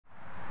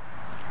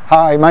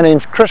Hi, my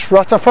name's Chris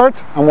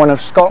Rutherford. I'm one of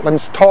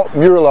Scotland's top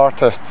mural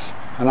artists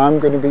and I'm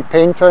going to be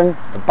painting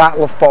the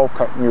Battle of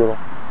Falkirk mural.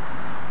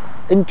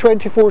 In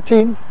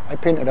 2014 I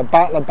painted a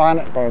Battle of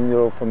Bannockburn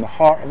mural from the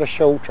heart of the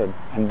Chiltern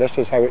and this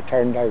is how it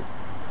turned out.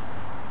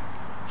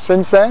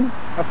 Since then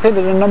I've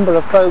painted a number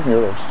of crowd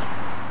murals.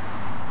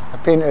 I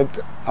painted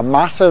a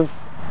massive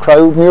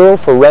crowd mural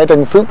for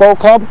Reading Football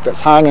Club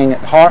that's hanging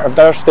at the heart of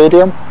their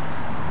stadium,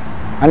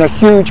 and a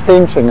huge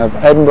painting of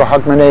Edinburgh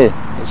Hogmanay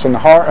that's in the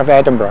heart of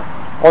Edinburgh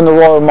on the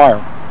Royal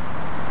Mile.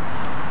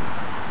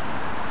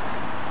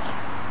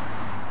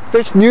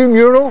 This new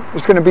mural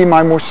is going to be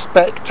my most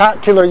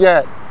spectacular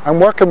yet. I'm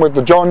working with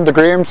the John de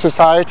Graeme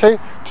Society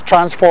to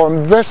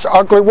transform this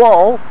ugly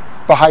wall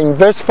behind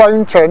this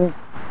fountain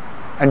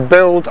and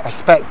build a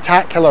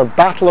spectacular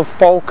Battle of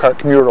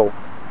Falkirk mural,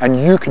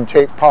 and you can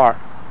take part.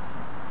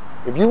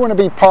 If you want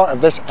to be part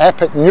of this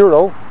epic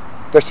mural,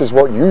 this is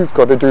what you've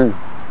got to do.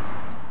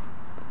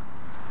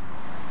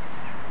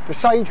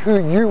 Decide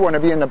who you want to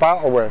be in the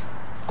battle with.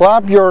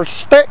 Grab your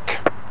stick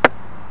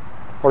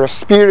or a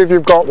spear if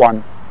you've got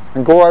one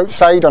and go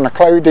outside on a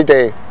cloudy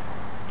day.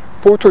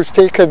 Photos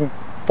taken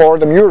for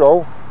the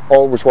mural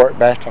always work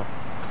better.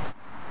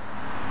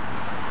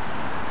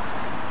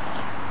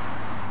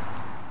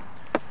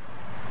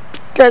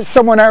 Get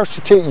someone else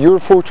to take your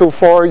photo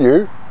for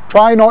you.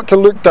 Try not to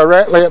look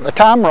directly at the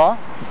camera.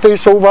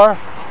 Face over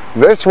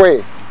this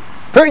way.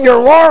 Put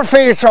your war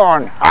face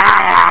on!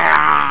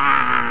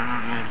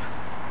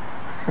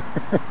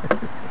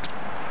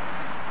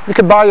 You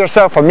could buy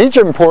yourself a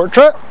medium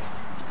portrait,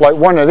 like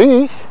one of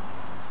these,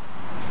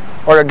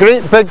 or a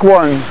great big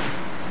one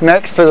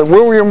next to the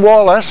William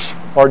Wallace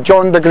or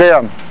John de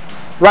Graeme,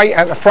 right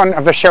at the front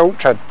of the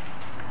Chiltern.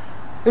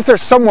 Is there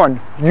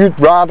someone you'd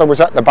rather was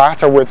at the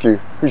battle with you,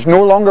 who's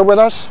no longer with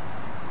us?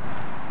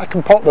 I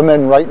can pop them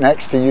in right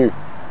next to you.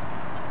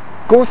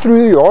 Go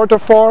through the order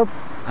form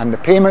and the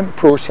payment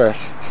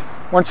process.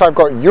 Once I've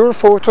got your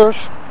photos,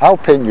 I'll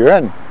paint you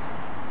in.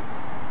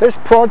 This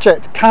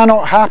project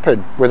cannot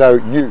happen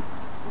without you.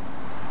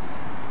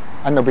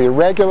 And there'll be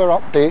regular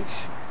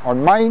updates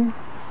on mine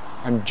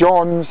and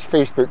John's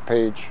Facebook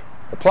page.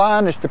 The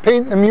plan is to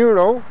paint the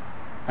mural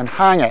and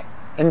hang it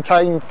in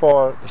time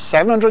for the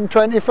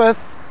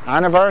 725th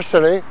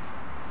anniversary,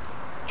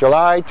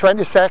 July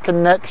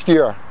 22nd next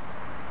year.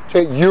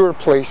 Take your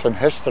place in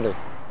history.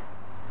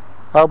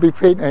 I'll be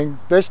painting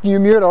this new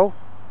mural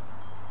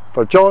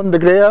for John de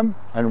Graeme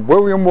and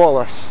William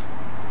Wallace.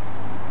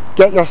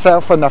 Get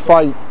yourself in the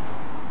fight.